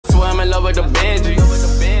in love with the Benji.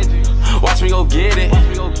 Watch me go get it.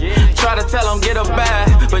 Try to tell them get a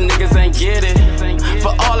bag, but niggas ain't get it. For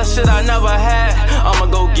all the shit I never had, I'ma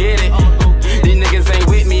go get it. These niggas ain't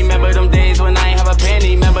with me. Remember them days when I ain't have a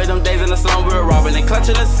penny. Remember them days in the slum we were robbing and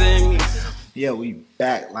clutching the sins. Yeah, we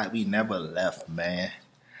back like we never left, man.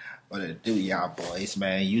 What it do, y'all boys,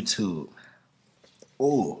 man? YouTube.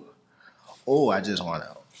 Oh, I just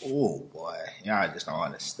wanna. Oh boy, y'all just don't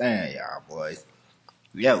understand, y'all boys.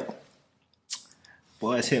 Yo,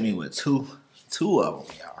 boys hit me with two of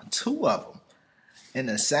them, y'all. 2 of them. In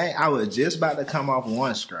the same, I was just about to come off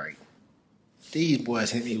one strike. These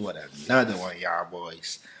boys hit me with another one, y'all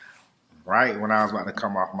boys. Right when I was about to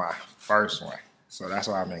come off my first one. So that's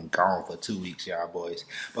why I've been gone for 2 weeks, y'all boys.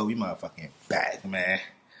 But we motherfucking back, man.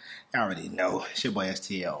 Y'all already know. It's your boy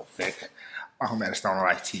STL, Vic. I'm at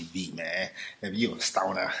StonerLife TV, man. If you a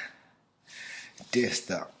stoner, this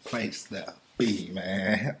the place to be,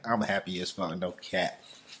 man. I'm happy as fuck, no cap.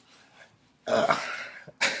 Y'all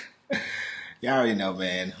already know,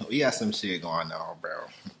 man. We got some shit going on, bro.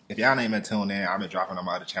 If y'all ain't been tuned in, I've been dropping on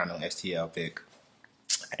my other channel, STL Vic.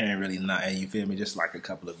 Ain't really nothing, you feel me? Just like a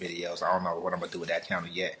couple of videos. I don't know what I'm gonna do with that channel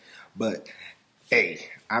yet. But, hey,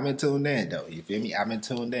 I've been tuned in, though. You feel me? I've been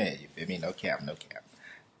tuned in. You feel me? No cap, no cap.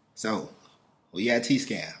 So, we got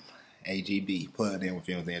TScam, AGB, plugged in with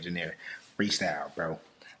Fumez The Engineer. Freestyle, bro.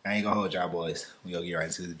 I ain't gonna hold y'all boys. We gonna get right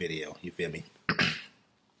into this video. You feel me?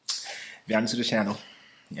 If y'all new to the channel,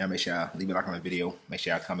 y'all make sure y'all leave a like on the video. Make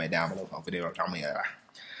sure y'all comment down below on video.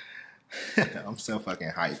 I'm so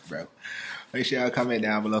fucking hyped, bro. Make sure y'all comment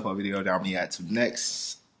down below for video down me at to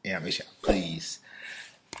next. Yeah, make sure please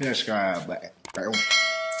hit that subscribe button, bro.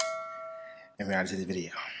 And we're on to the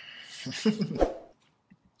video.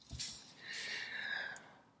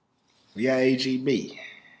 We got AGB,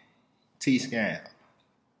 TScam,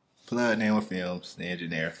 plugged in with Fumez The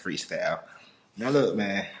Engineer, freestyle. Now look,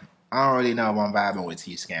 man, I don't really know if I'm vibing with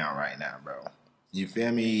TScam right now, bro. You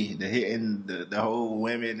feel me? The hitting the whole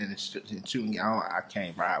women and shooting, I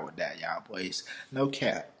can't vibe with that, y'all boys. No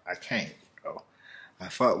cap, I can't, bro. I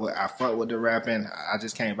fuck with the rapping. I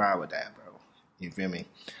just can't vibe with that, bro. You feel me?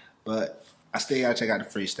 But I still gotta check out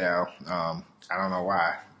the freestyle. I don't know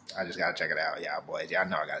why. I just gotta check it out, y'all boys. Y'all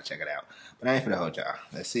know I gotta check it out. But I ain't for the whole y'all.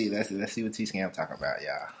 Let's see what TScam talking about,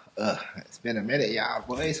 y'all. It's been a minute, y'all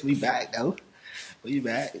boys. We back though. We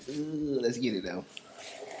back. Let's get it though.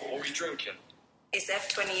 What are we drinking? It's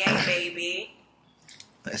F28, baby.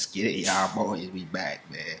 Let's get it, y'all boys. We back,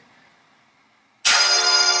 man.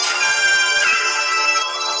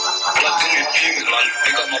 Plugged in with Fumez, man.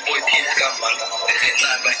 Big up my boy TScam, man. This ain't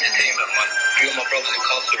live entertainment, man. Big up my brothers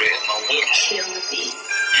incarcerated, man. Watch.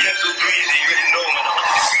 Yeah, so breezy, you already know, man. 100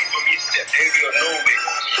 degrees for me, step. Baby, I know,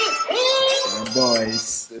 man. Boys,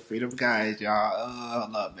 freedom guys, y'all.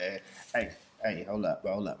 Hold up, man. Hey, hold up.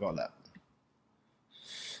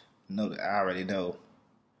 No, I already know.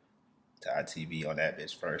 Ty TV on that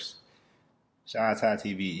bitch first. Shout out Ty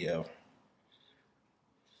TV, yo.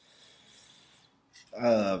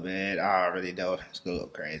 Oh man, I already know it's gonna go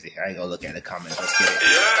crazy. I ain't gonna look at the comments. Let's get it. Yeah,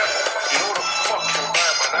 you know the fucking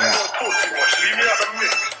vibe, man. I ain't gonna talk too much. Leave me out the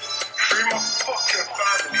mix. Free my fucking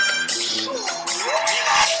family.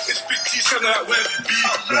 It's Big T7 like where we be.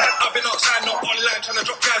 I've been outside, not online, trying to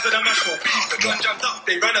drop guys in the national beef. The gun jammed up,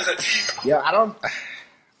 they ran as a team. Yeah, I don't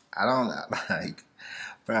like,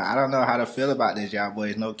 bro. I don't know how to feel about this, y'all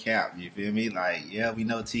boys. No cap, you feel me? Like, yeah, we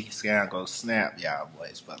know TScam go snap, y'all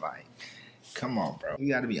boys, but like, come on, bro. We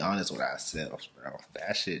gotta be honest with ourselves, bro.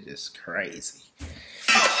 That shit just crazy.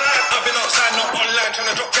 I've been outside, not online, trying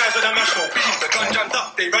to drop guys with a national beef. The gun jammed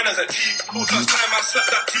up, they ran as a team. First time I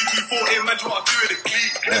slapped that TT-40, imagine what I do with the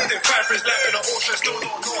cleat. Left in fight for his life in the ocean, still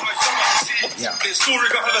don't know how someone see. This story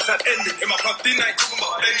got how that's ending. In my club, didn't I talking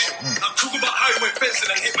about benching? I'm talking about how he went fencing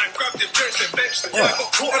and hit man, grabbed him, drenched and benched him. I got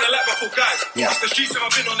caught on the lap before guys. Cross the streets and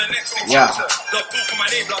I've been on the next thing. Love talking my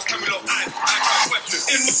name, last time we locked eyes. I tried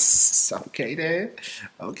question him. Okay then.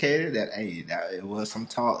 Okay then. Hey, that it was some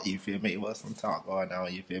talk, you feel me? It was some talk going on,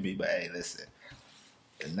 you feel me? But hey, listen.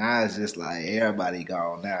 Now it's just like everybody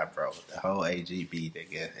gone now, bro. The whole AGB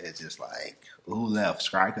nigga, it's just like who left?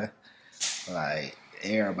 Striker? Like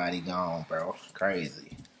everybody gone, bro.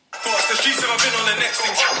 Crazy. Cross the streets and I've been on the next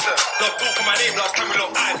thing. Love talking my name, last time we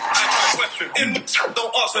locked eyes. I tried question him.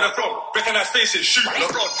 Don't ask where they're from. Recognize faces, shoot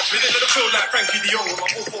LeBron. Middle of the field like Frankie Dion with my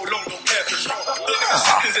 4-4 long, don't care for strong. Don't give a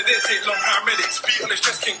seconds, it didn't take long. Paramedics, beat on his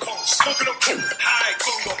chest, King Kong. Smoking up, high,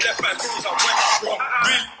 Congo, left back, rules, I'm right, wrong.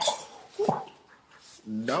 Real.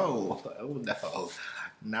 No, oh no.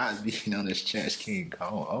 not being on this chest King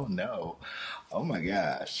Kong. Oh no. Oh my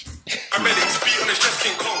gosh. I'm ready to be on this chest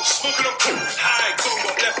King Kong. Smoking on cool. High, go,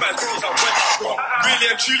 got left hand throws, I'm wet, bro. Really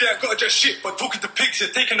and truly, I gotta just shit. But talking to pigs,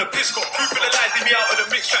 you're taking a piss. Got proof of the lies, leave me out of the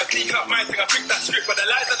mix. Try to leak out my thing, I think that's script. But the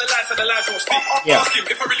lies and the lies and the lies won't stick. Yeah. Ask him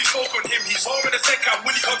if I really spoke on him. He's home in a second.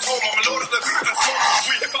 When he comes home, I'm a load of the group and smoke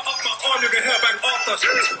sweet. If I up my arm, you're gonna hear bang after.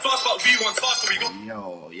 Fast but V1's faster, we go.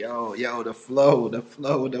 Yo, the flow,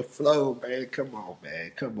 man.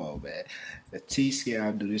 Come on, man. The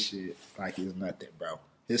TScam do this shit like it's nothing, bro.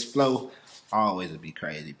 His flow always would be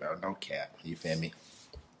crazy, bro. No cap, you feel me?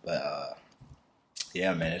 But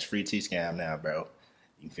yeah, man, it's free TScam now, bro.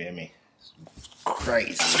 You feel me?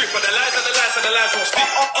 Crazy. But the lies and the lies and the lies won't speak.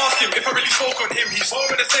 Ask him if I really spoke on him. He's home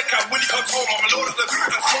in a second. When he comes home, I'm a load of the group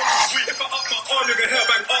and smoke sweet. If I up my arm, you're gonna hear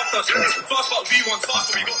bang after. Fast but V1's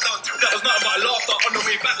faster, we got down. That was nothing but laughter on the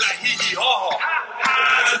way back like hee hee ha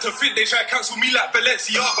ha. And to think they try to cancel me like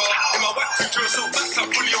Balenciaga. In my whack future, so back I'm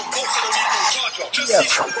fully on box. I don't need no charger. Just see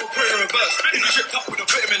some bro put in reverse. If you tripped up, we'd have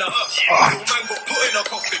put him in a hearse. Little man got put in a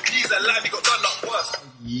coffin. He's alive, he got done up worse.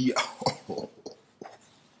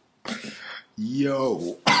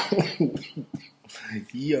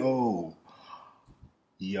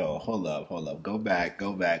 Yo, hold up. Go back,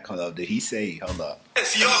 hold up. Did he say, hold up? In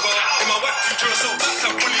my whack future, so back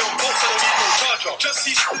I'm fully on box. I don't need no charger. Just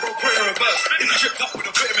see some bro put in reverse. If you tripped up, we'd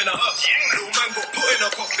have put him in a hearse. Little man got put in a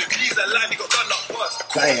coffin. He's alive, he got done up worse.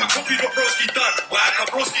 Damn. I copied what broski done. Why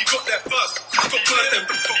broski got there first. Got first, then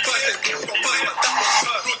got first, but that was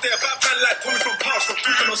first. Bro, they're a bad man like Tommy from Pounds. From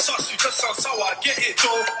Duke on sus, you just sound sour. I get it,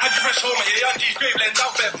 though. Had you fresh home at your Yanji's grave, laying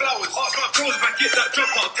down bare flowers. Ask my bros if I get that drop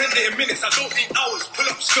out. 10 day in minutes, I don't need hours. Pull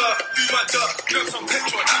up skirt, do my dirt, grab some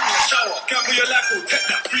petrol, and have me a shower. Gamble your life, will take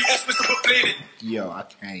that 3S, Mr. Book bladed. Yo, I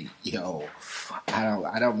can't. Yo,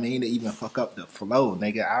 I don't mean to even fuck up the flow,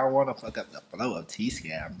 nigga. I don't want to fuck up the flow of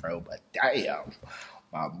TScam, bro. But damn,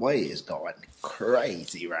 my boy is going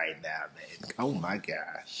crazy right now, man. Oh my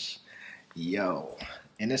gosh, yo,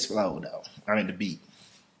 in this flow though. I mean the beat.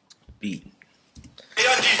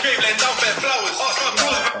 Yanji's grave, laying down bare flowers. Ask my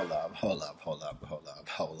bros if I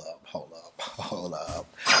Hold up.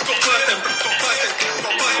 got first, then got first, but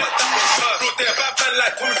that was first. Bro, they're a bad man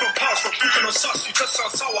like Tommy from Pounds. From Duke on sus, you just sound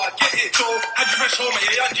sour. I get it, though. Had you fresh home at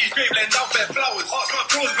your Yanji's grave, laying down bare flowers. Ask my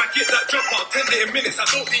bros if I get that drop out. 10 day in minutes, I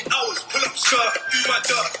don't need hours. Pull up skirt, do my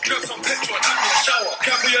dirt, grab some petrol, and have me a shower.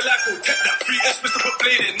 Gamble your life, will take that 3S, Mr. Book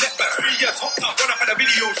bladed. Net back 3 years, hopped up, run up at a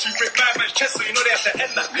video shoot, rip my man's chest, so you know they have to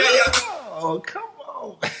end that. Yeah. Oh, come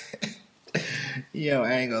on. Yo,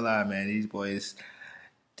 I ain't gonna lie, man. These boys,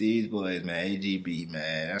 man, AGB,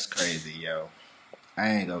 man, that's crazy, yo. I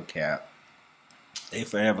ain't gonna cap. They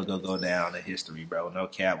forever gonna go down in history, bro. No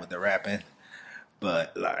cap with the rapping.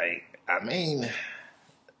 But, like, I mean,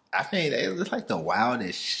 it's like the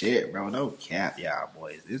wildest shit, bro. No cap, y'all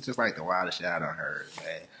boys. It's just like the wildest shit I done heard,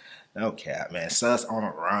 man. No cap, man. Sus on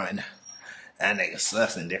a run. That nigga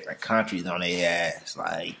sus in different countries on their ass,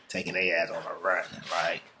 like, taking their ass on a run.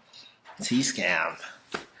 Like, TScam,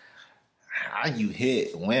 how you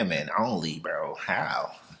hit women only, bro?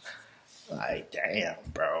 How? Like, damn,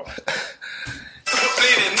 bro.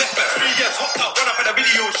 Bladed, net back 3 years, hopped up, run up at a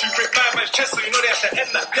video shoot, rip my man's chest, so you know they have to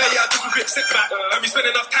end that. Yeah, I took a quick step back. Let me spend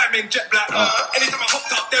enough time in jet black. Anytime I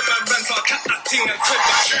hopped up, them man ran, so I tapped that thing and said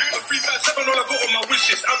that. A 357, all I got on my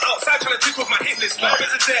wish list. I'm outside trying to tick off my hit list. My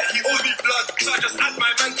man's a debt, he owes me blood, so I just add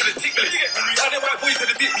my man to the tick list. And we added white boys to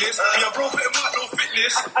the dick list. Me a bro put him out, no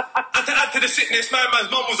fitness. And to add to the sickness, my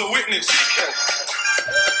man's mum was a witness.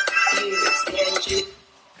 Fumez The Engineer.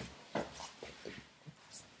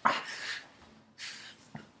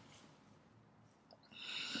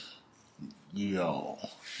 Yo,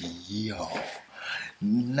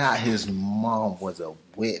 not his mom was a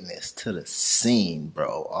witness to the scene,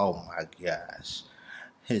 bro. Oh my gosh.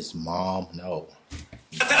 His mom, no.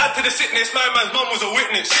 To add to the sickness, my man's mum was a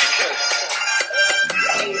witness.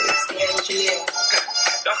 Fumez The Engineer.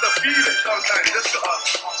 That's a feeling sometimes, just to us.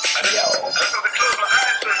 That's how they close my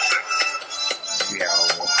eyes.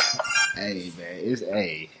 Hey, man, it's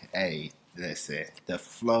hey. Listen, the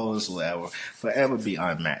flows will forever be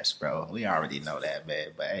unmatched, bro. We already know that,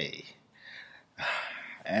 man. But hey,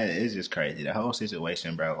 it's just crazy. The whole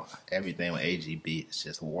situation, bro. Everything with AGB is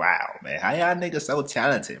just wow, man. How y'all niggas so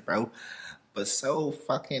talented, bro, but so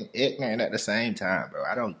fucking ignorant at the same time, bro?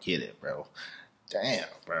 I don't get it, bro. Damn,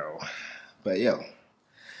 bro. But yo,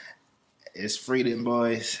 it's freedom,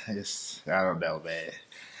 boys. I don't know, man.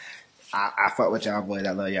 I fuck with y'all boys.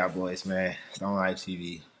 I love y'all boys, man. StonerLife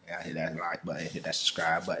TV. Hit that like button, hit that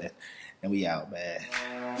subscribe button, and we out, man.